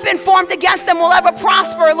no weapon formed against them will ever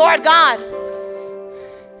prosper, Lord God.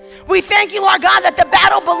 We thank you, Lord God, that the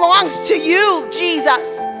battle belongs to you,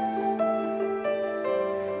 Jesus.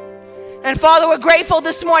 And Father, we're grateful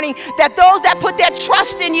this morning that those that put their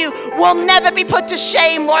trust in you will never be put to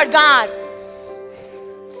shame, Lord God.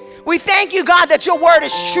 We thank you, God, that your word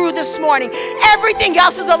is true this morning. Everything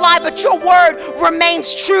else is a lie, but your word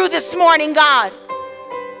remains true this morning, God.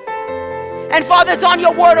 And Father, it's on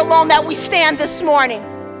your word alone that we stand this morning.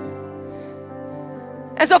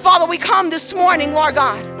 And so, Father, we come this morning, Lord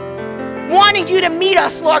God, wanting you to meet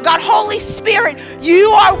us, Lord God. Holy Spirit,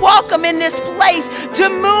 you are welcome in this place to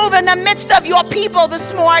move in the midst of your people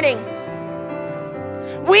this morning.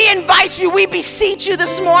 We invite you, we beseech you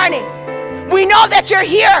this morning. We know that you're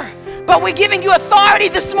here, but we're giving you authority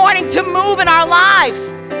this morning to move in our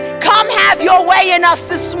lives. Come have your way in us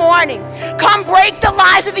this morning. Come break the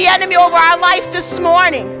lies of the enemy over our life this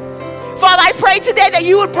morning. Father, I pray today that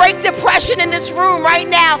you would break depression in this room right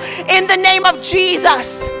now in the name of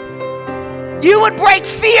Jesus. You would break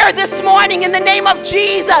fear this morning in the name of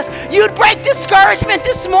Jesus. You would break discouragement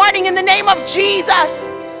this morning in the name of Jesus.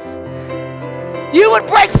 You would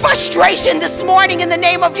break frustration this morning in the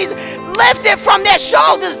name of Jesus. Lift it from their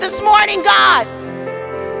shoulders this morning, God.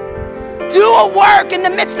 Do a work in the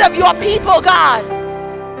midst of your people, God.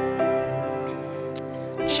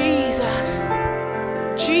 Jesus,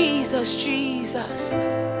 Jesus, Jesus,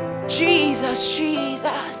 Jesus,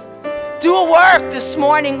 Jesus. Do a work this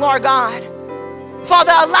morning, Lord God.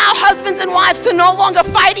 Father, allow husbands and wives to no longer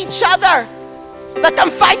fight each other. Let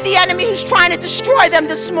them fight the enemy who's trying to destroy them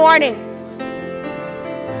this morning.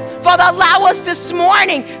 Father, allow us this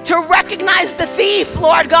morning to recognize the thief,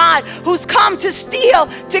 Lord God, who's come to steal,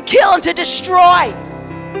 to kill, and to destroy.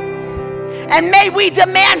 And may we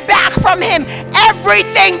demand back from him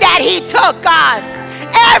everything that he took, God.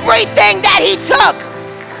 Everything that he took.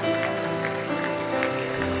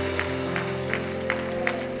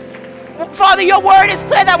 Father, your word is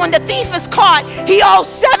clear that when the thief is caught, he owes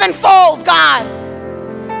sevenfold, God.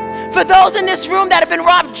 For those in this room that have been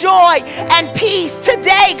robbed joy and peace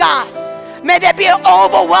today, God, may there be an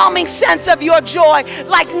overwhelming sense of your joy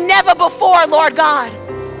like never before, Lord God.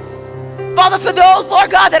 Father, for those, Lord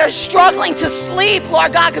God, that are struggling to sleep,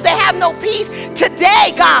 Lord God, because they have no peace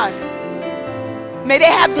today, God, may they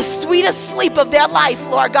have the sweetest sleep of their life,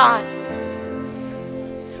 Lord God.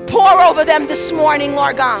 Pour over them this morning,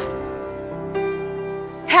 Lord God.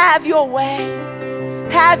 Have your way.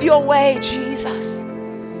 Have your way, Jesus.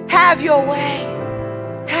 Have your way.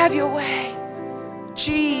 Have your way.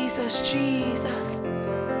 Jesus, Jesus,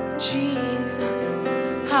 Jesus.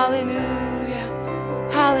 Hallelujah.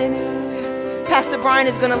 Hallelujah. Pastor Brian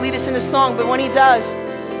is going to lead us in a song, but when he does,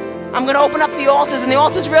 I'm going to open up the altars, and the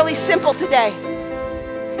altar's really simple today.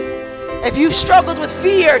 If you've struggled with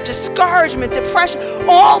fear, discouragement, depression,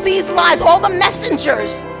 all these lies, all the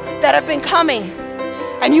messengers that have been coming,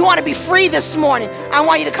 and you want to be free this morning, I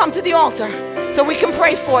want you to come to the altar so we can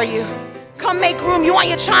pray for you. Come make room. You want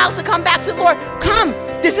your child to come back to the Lord? Come.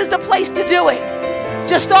 This is the place to do it.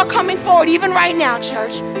 Just start coming forward, even right now,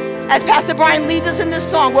 church. As Pastor Brian leads us in this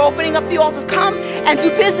song, we're opening up the altars. Come and do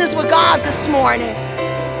business with God this morning.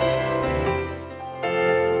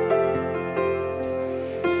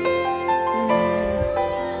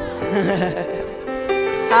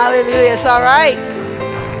 Hallelujah. It's all right.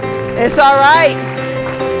 It's all right.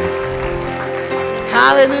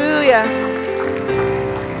 Hallelujah.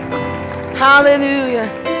 Hallelujah.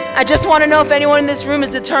 I just want to know if anyone in this room is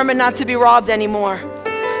determined not to be robbed anymore.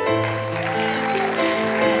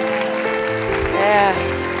 Yeah.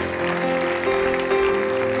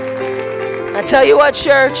 I tell you what,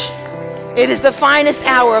 church, it is the finest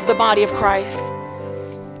hour of the body of Christ.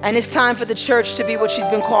 And it's time for the church to be what she's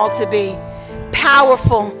been called to be.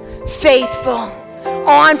 Powerful, faithful,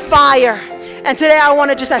 on fire. And today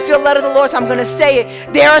I feel led of the Lord, so I'm going to say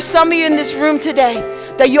it. There are some of you in this room today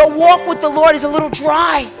that your walk with the Lord is a little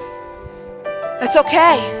dry. That's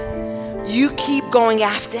okay. You keep going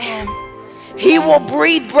after him. He will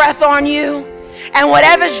breathe breath on you. And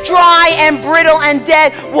whatever's dry and brittle and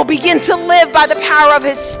dead will begin to live by the power of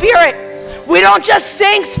his Spirit. We don't just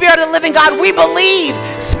sing Spirit of the living God. We believe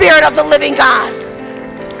Spirit of the living God.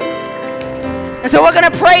 And so we're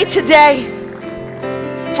going to pray today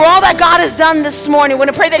for all that God has done this morning. We're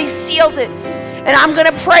going to pray that he seals it. And I'm going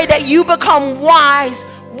to pray that you become wise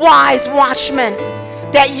watchmen.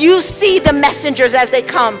 That you see the messengers as they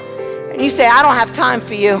come. And you say, I don't have time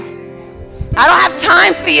for you. I don't have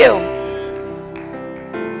time for you.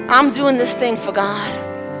 I'm doing this thing for God.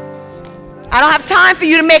 I don't have time for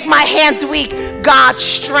you to make my hands weak. God,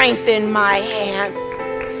 strengthen my hands.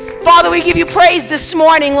 Father, we give you praise this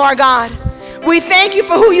morning, Lord God. We thank you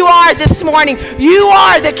for who you are this morning. You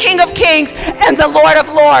are the King of Kings and the Lord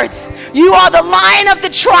of Lords. You are the Lion of the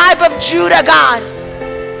tribe of Judah, God.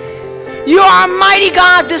 You are a mighty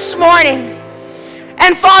God this morning.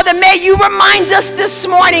 And Father, may you remind us this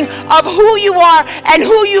morning of who you are and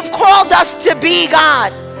who you've called us to be,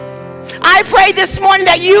 God. I pray this morning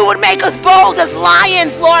that you would make us bold as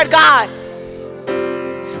lions, Lord God.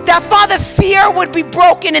 That, Father, fear would be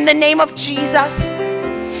broken in the name of Jesus.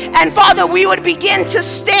 And, Father, we would begin to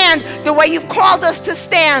stand the way you've called us to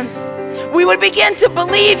stand. We would begin to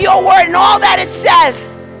believe your word and all that it says.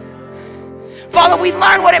 Father, we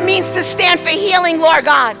learn what it means to stand for healing, Lord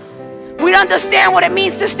God. We understand what it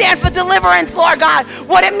means to stand for deliverance, Lord God.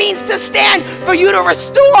 What it means to stand for you to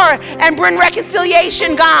restore and bring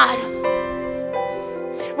reconciliation, God.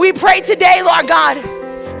 We pray today, Lord God,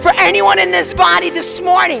 for anyone in this body this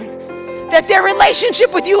morning, that their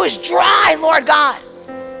relationship with you is dry, Lord God.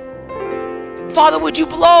 Father, would you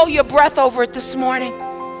blow your breath over it this morning?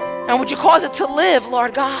 And would you cause it to live,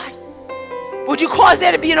 Lord God? Would you cause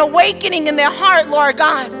there to be an awakening in their heart, Lord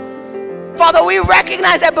God? Father, we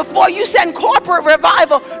recognize that before you send corporate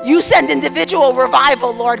revival, you send individual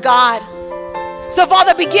revival, Lord God. So,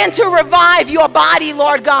 Father, begin to revive your body,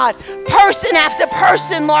 Lord God. Person after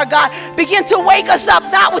person, Lord God. Begin to wake us up,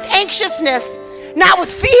 not with anxiousness, not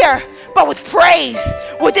with fear, but with praise,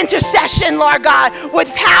 with intercession, Lord God, with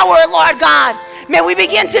power, Lord God. May we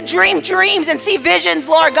begin to dream dreams and see visions,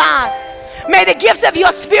 Lord God. May the gifts of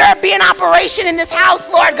your Spirit be in operation in this house,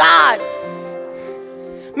 Lord God.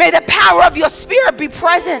 May the power of your Spirit be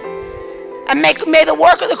present. And may the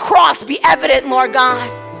work of the cross be evident, Lord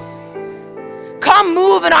God. Come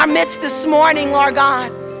move in our midst this morning, Lord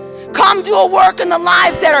God. Come do a work in the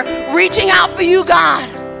lives that are reaching out for you, God.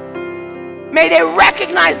 May they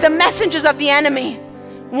recognize the messengers of the enemy,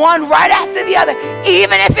 one right after the other,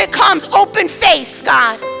 even if it comes open-faced,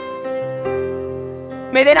 God.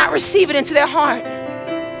 May they not receive it into their heart.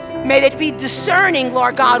 May they be discerning,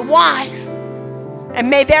 Lord God, wise. And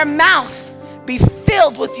may their mouth be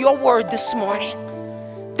filled with your word this morning.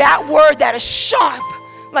 That word that is sharp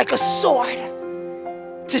like a sword,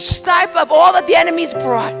 to snipe up all that the enemy's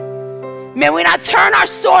brought. May we not turn our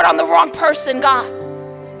sword on the wrong person, God.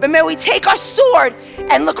 But may we take our sword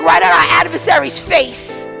and look right at our adversary's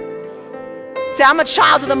face. Say, I'm a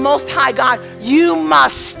child of the Most High God. You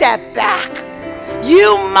must step back.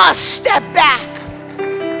 You must step back.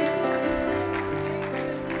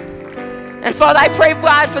 And Father, I pray,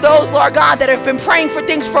 God, for those, Lord God, that have been praying for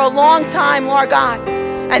things for a long time, Lord God.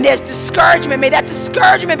 And there's discouragement. May that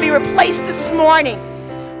discouragement be replaced this morning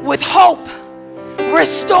with hope.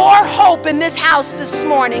 Restore hope in this house this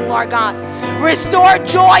morning, Lord God. Restore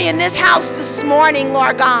joy in this house this morning,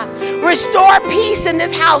 Lord God. Restore peace in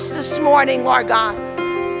this house this morning, Lord God.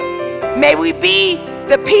 May we be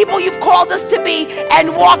the people you've called us to be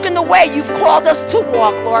and walk in the way you've called us to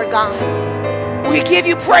walk, Lord God. We give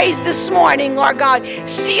you praise this morning, Lord God.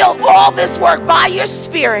 Seal all this work by your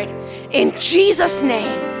Spirit in Jesus'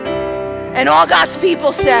 name. And all God's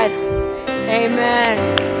people said,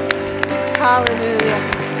 amen. Hallelujah.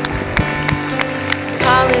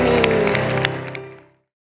 Hallelujah.